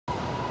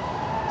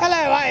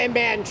am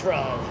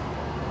ManTroll.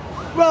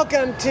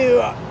 Welcome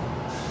to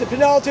the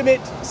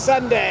penultimate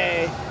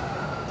Sunday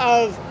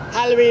of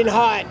Halloween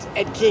Haunt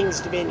at King's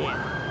Dominion.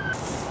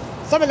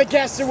 Some of the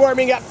guests are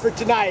warming up for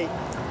tonight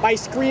by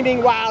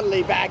screaming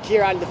wildly back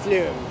here on the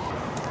flume.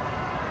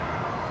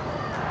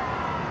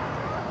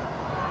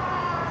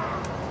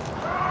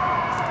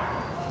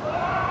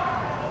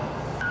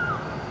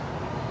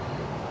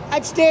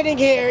 I'm standing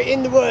here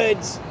in the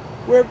woods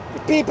where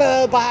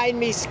people behind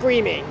me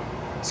screaming.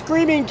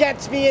 Screaming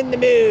gets me in the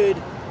mood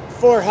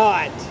for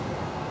haunt.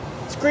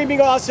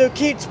 Screaming also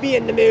keeps me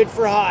in the mood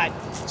for haunt,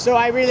 so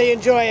I really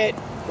enjoy it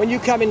when you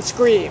come and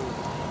scream.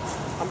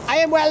 I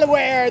am well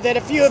aware that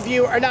a few of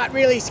you are not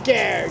really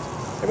scared,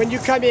 and when you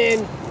come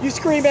in, you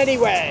scream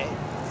anyway.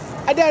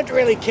 I don't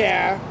really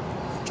care.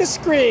 Just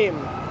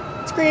scream.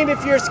 Scream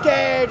if you're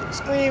scared,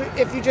 scream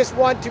if you just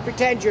want to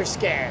pretend you're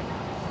scared.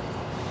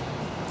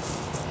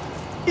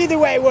 Either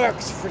way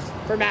works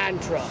for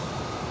ManTroll.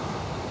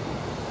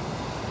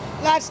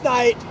 Last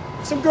night,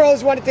 some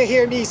girls wanted to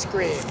hear me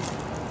scream.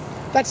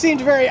 That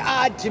seemed very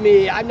odd to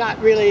me. I'm not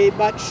really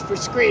much for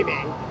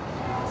screaming.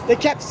 They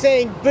kept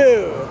saying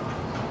boo.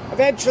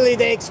 Eventually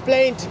they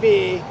explained to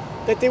me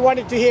that they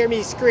wanted to hear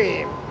me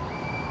scream.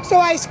 So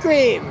I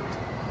screamed.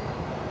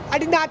 I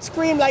did not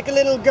scream like a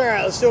little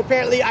girl, so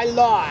apparently I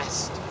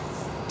lost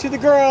to the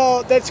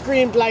girl that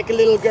screamed like a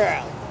little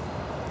girl.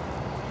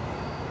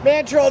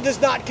 ManTroll does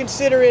not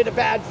consider it a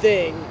bad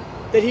thing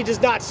that he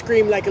does not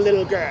scream like a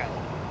little girl.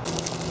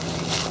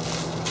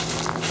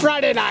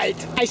 Friday night,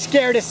 I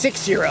scared a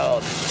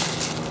 6-year-old,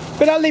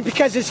 but only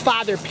because his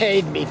father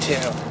paid me to.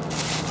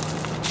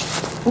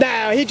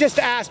 No, he just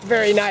asked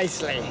very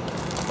nicely.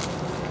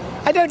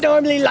 I don't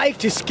normally like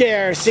to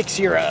scare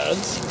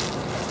 6-year-olds,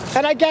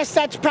 and I guess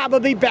that's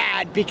probably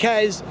bad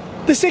because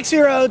the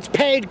 6-year-olds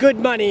paid good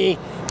money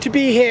to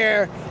be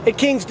here at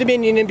King's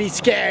Dominion and be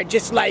scared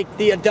just like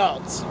the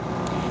adults.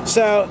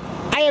 So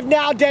I have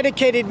now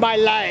dedicated my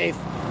life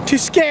to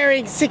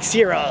scaring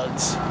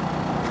 6-year-olds.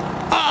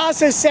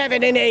 Also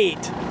 7 and 8.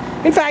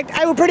 In fact,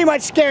 I will pretty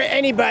much scare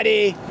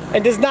anybody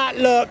and does not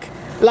look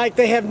like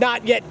they have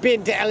not yet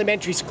been to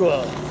elementary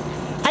school.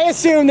 I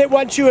assume that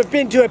once you have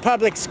been to a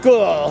public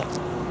school,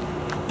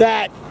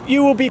 that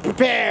you will be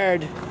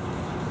prepared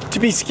to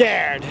be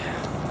scared.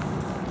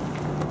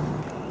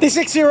 The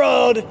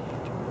 6-year-old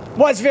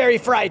was very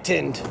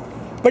frightened,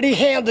 but he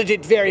handled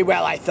it very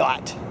well, I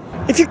thought.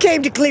 If you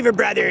came to Cleaver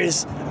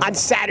Brothers on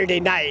Saturday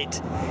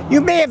night,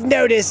 you may have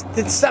noticed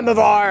that some of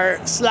our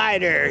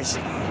sliders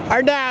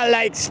are now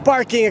like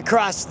sparking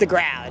across the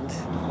ground.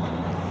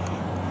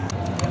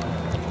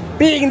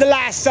 Being the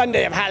last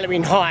Sunday of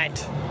Halloween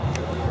Haunt,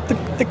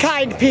 the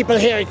kind people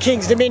here at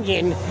King's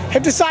Dominion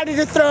have decided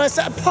to throw us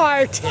a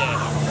party.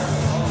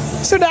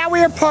 So now we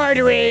are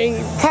partying,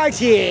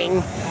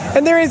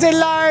 and there is a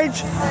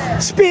large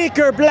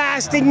speaker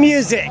blasting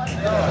music.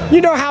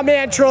 You know how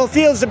ManTroll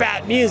feels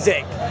about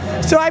music.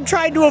 So I'm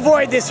trying to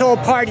avoid this whole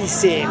party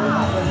scene.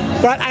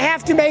 But I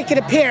have to make an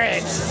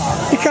appearance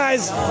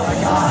because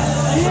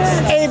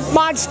a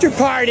monster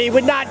party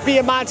would not be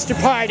a monster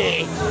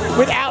party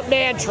without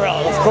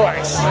ManTroll, of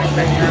course.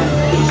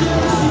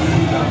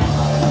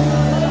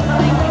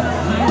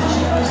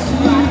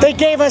 They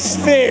gave us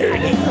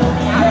food.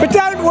 But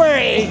don't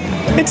worry,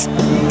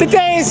 the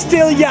day is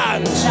still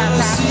young.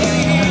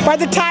 By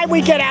the time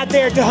we get out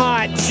there to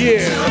haunt you,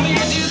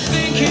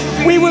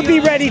 we will be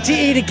ready to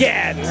eat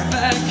again.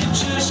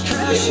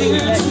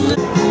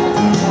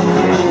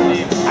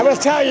 I will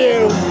tell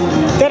you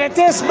that at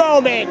this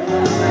moment,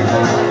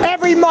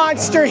 every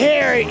monster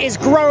here is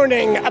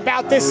groaning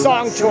about this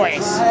song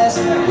choice.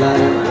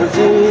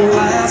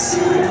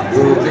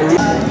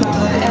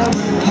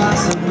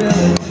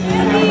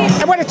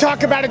 I want to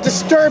talk about a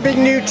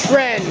disturbing new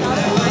trend.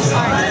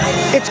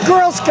 It's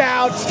Girl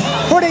Scouts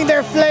putting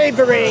their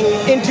flavoring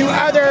into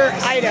other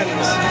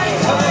items,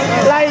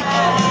 like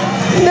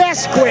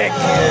Nesquik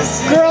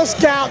Girl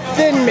Scout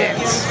Thin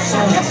Mints.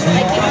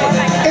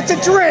 It's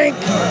a drink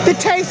that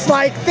tastes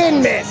like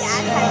Thin Mints.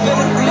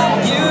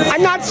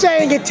 I'm not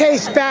saying it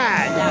tastes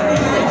bad.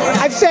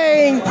 I'm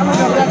saying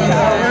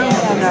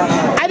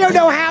I don't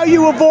know how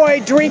you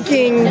avoid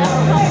drinking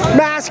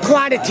mass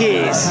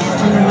quantities.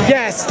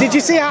 Yes, did you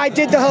see how I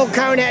did the whole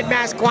Conehead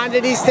mass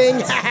quantities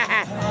thing?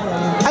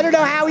 I don't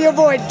know how you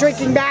avoid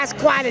drinking mass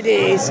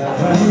quantities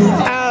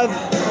of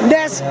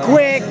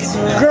Nesquik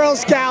Girl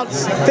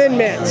Scouts Thin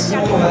Mints.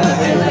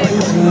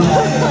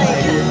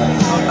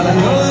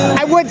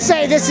 I would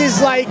say this is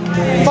like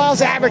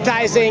false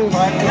advertising.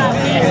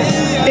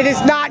 It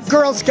is not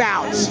Girl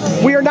Scouts.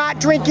 We are not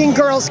drinking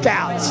Girl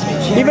Scouts,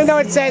 even though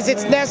it says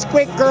it's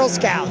Nesquik Girl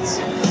Scouts.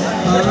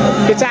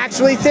 It's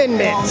actually Thin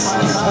Mints.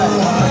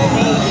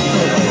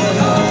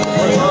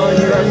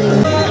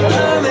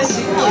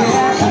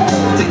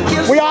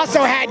 We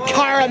also had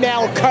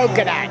caramel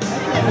coconut.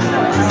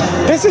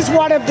 This is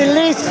one of the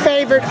least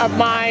favorite of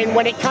mine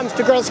when it comes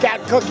to Girl Scout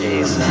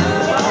cookies.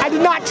 I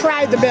did not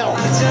try the milk.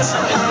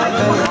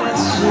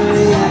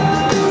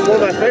 One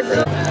of my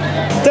favorites.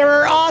 There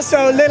are also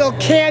also little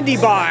candy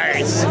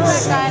bars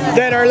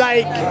that are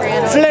like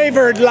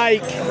flavored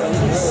like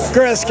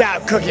Girl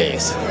Scout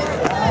cookies.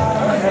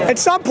 At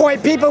some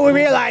point, people will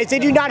realize they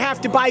do not have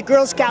to buy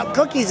Girl Scout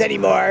cookies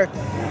anymore.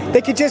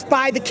 They could just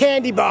buy the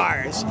candy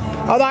bars.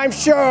 Although I'm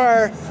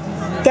sure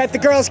that the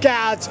Girl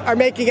Scouts are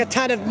making a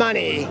ton of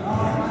money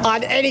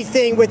on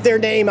anything with their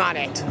name on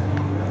it.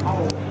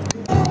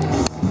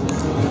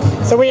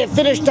 So we have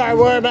finished our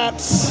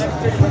warm-ups.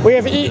 We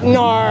have eaten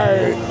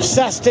our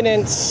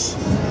sustenance.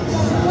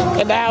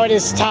 And now it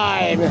is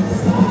time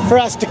for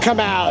us to come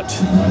out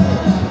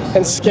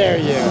and scare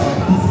you.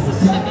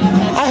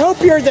 I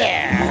hope you're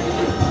there,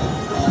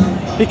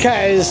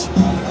 because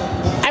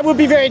I would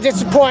be very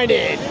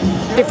disappointed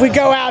if we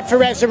go out for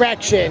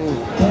resurrection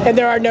and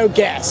there are no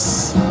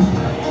guests.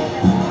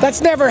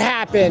 That's never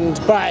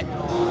happened, but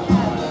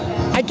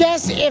I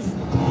guess if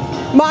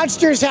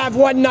monsters have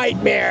one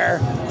nightmare,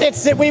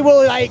 it's that we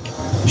will like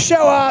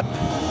show up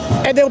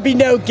and there'll be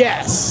no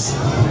guests.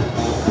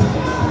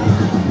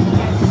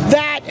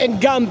 That and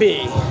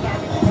Gumby.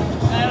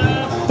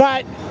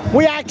 But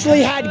we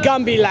actually had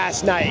Gumby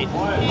last night,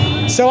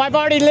 so I've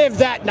already lived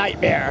that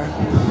nightmare.